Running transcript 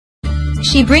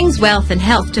She brings wealth and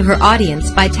health to her audience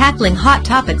by tackling hot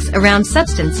topics around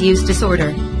substance use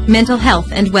disorder, mental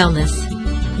health and wellness.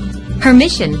 Her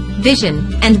mission,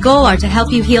 vision, and goal are to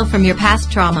help you heal from your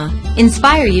past trauma,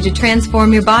 inspire you to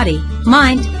transform your body,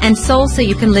 mind, and soul so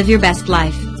you can live your best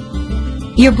life.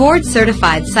 Your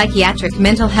board-certified psychiatric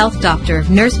mental health doctor,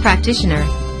 nurse practitioner,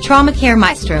 trauma care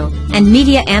maestro, and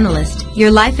media analyst,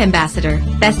 your life ambassador,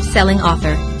 best-selling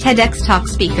author, TEDx Talk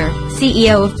speaker,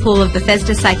 CEO of Pool of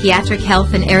Bethesda Psychiatric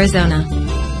Health in Arizona.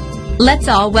 Let's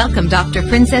all welcome Dr.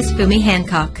 Princess Fumi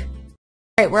Hancock.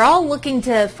 Right, we're all looking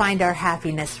to find our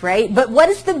happiness, right? But what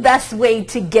is the best way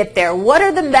to get there? What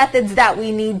are the methods that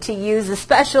we need to use,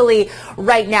 especially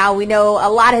right now? We know a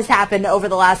lot has happened over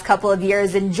the last couple of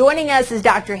years, and joining us is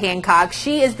Dr. Hancock.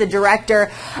 She is the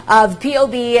director of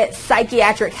POB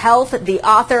Psychiatric Health, the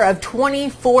author of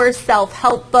 24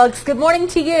 self-help books. Good morning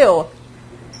to you.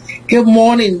 Good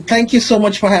morning. Thank you so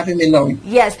much for having me, Laurie.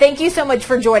 Yes, thank you so much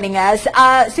for joining us.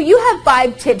 So you have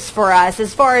 5 tips for us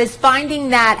as far as finding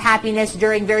that happiness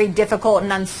during very difficult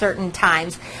and uncertain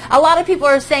times. A lot of people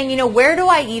are saying, where do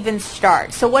I even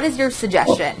start? So what is your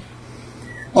suggestion?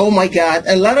 Oh my God.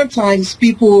 A lot of times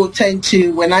people tend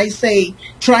to, when I say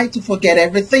try to forget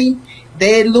everything,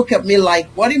 they look at me like,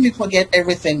 what do you mean forget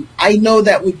everything? I know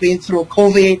that we've been through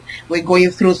COVID. We're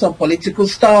going through some political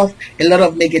stuff, a lot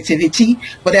of negativity.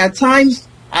 But there are times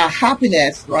our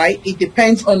happiness, right? It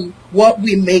depends on what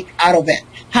we make out of it.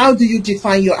 How do you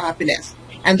define your happiness?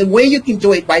 And the way you can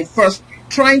do it by first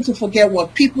trying to forget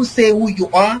what people say who you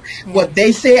are, what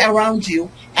they say around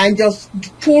you, and just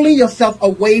pulling yourself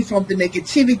away from the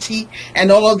negativity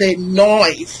and all of the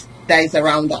noise that is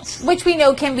around us. Which we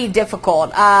know can be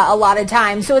difficult a lot of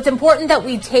times. So it's important that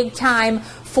we take time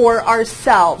for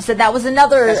ourselves. And that was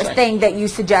another thing that you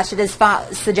suggested as far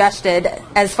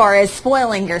as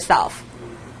spoiling yourself.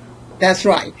 That's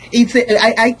right.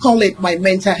 I call it my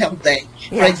mental health day.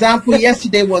 Yeah. For example,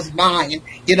 yesterday was mine.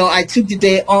 I took the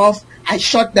day off. I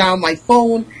shut down my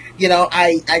phone.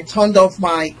 I turned off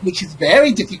which is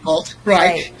very difficult,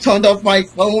 right? Turned off my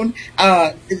phone,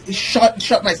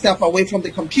 shut myself away from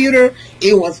the computer.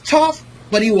 It was tough,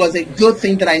 but it was a good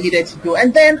thing that I needed to do.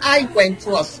 And then I went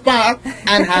to a spa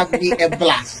and had me a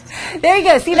blast. There you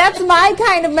go. See, that's my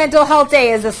kind of mental health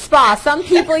day, is a spa. Some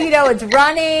people, it's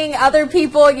running. Other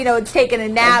people, it's taking a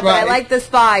nap. Right. But I like the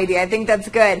spa idea. I think that's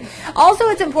good. Also,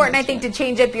 it's important, I think, to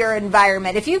change up your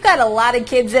environment. If you've got a lot of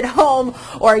kids at home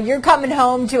or you're coming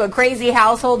home to a crazy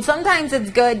household, sometimes it's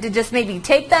good to just maybe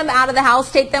take them out of the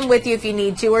house, take them with you if you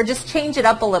need to, or just change it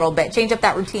up a little bit, change up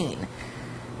that routine.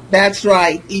 That's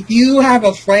right. If you have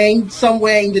a friend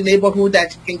somewhere in the neighborhood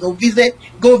that you can go visit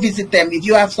them. If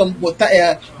you have some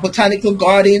botanical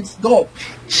gardens, go.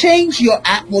 Change your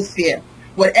atmosphere.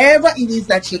 Whatever it is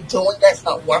that you're doing that's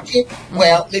not working,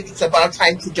 well, maybe it's about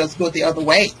time to just go the other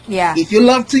way. Yeah. If you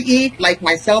love to eat, like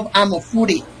myself, I'm a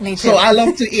foodie. Me too. So I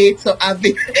love to eat. So I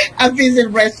visit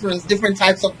restaurants, different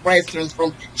types of restaurants,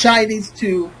 from Chinese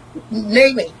to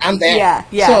name it. I'm there.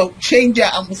 Yeah. So change your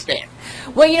atmosphere.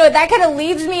 Well, that kind of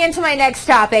leads me into my next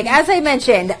topic. As I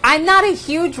mentioned, I'm not a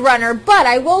huge runner, but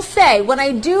I will say when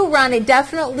I do run, it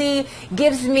definitely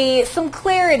gives me some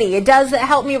clarity. It does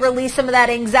help me release some of that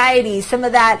anxiety, some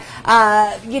of that,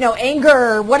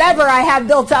 anger, whatever I have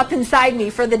built up inside me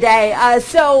for the day.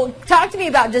 So talk to me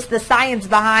about just the science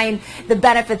behind the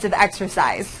benefits of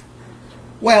exercise.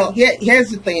 Well,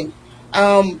 here's the thing.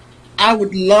 I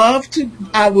would love to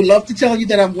tell you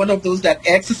that I'm one of those that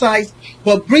exercise,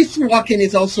 but brisk walking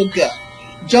is also good.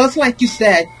 Just like you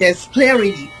said, there's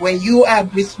clarity when you are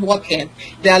brisk walking.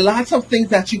 There are lots of things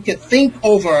that you can think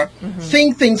over,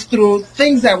 think things through,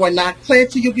 things that were not clear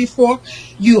to you before.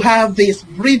 You have these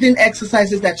breathing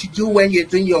exercises that you do when you're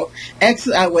doing your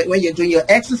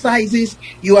exercises.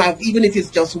 You have, even if it's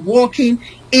just walking,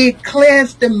 it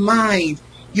clears the mind.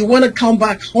 You want to come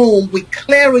back home with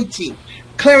clarity.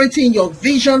 Clarity in your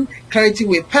vision, clarity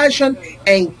with passion,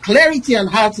 and clarity on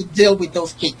how to deal with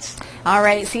those kids. All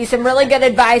right, see, some really good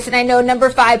advice. And I know number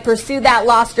 5, pursue that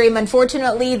lost dream.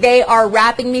 Unfortunately, they are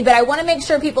wrapping me, but I want to make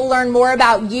sure people learn more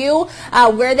about you,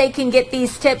 where they can get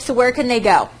these tips. So where can they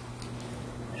go?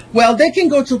 Well, they can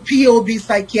go to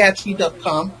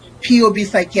pobpsychiatry.com,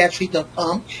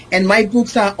 pobpsychiatry.com, and my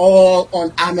books are all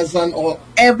on Amazon or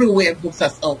everywhere books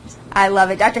are sold. I love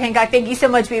it. Dr. Hancock, thank you so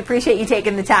much. We appreciate you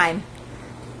taking the time.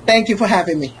 Thank you for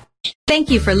having me. Thank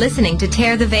you for listening to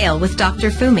Tear the Veil with Dr.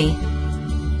 Fumi.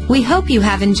 We hope you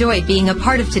have enjoyed being a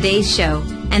part of today's show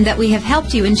and that we have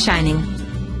helped you in shining.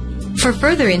 For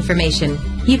further information,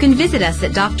 you can visit us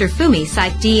at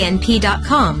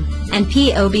drfumiPsychdNP.com and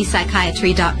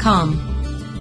pobpsychiatry.com.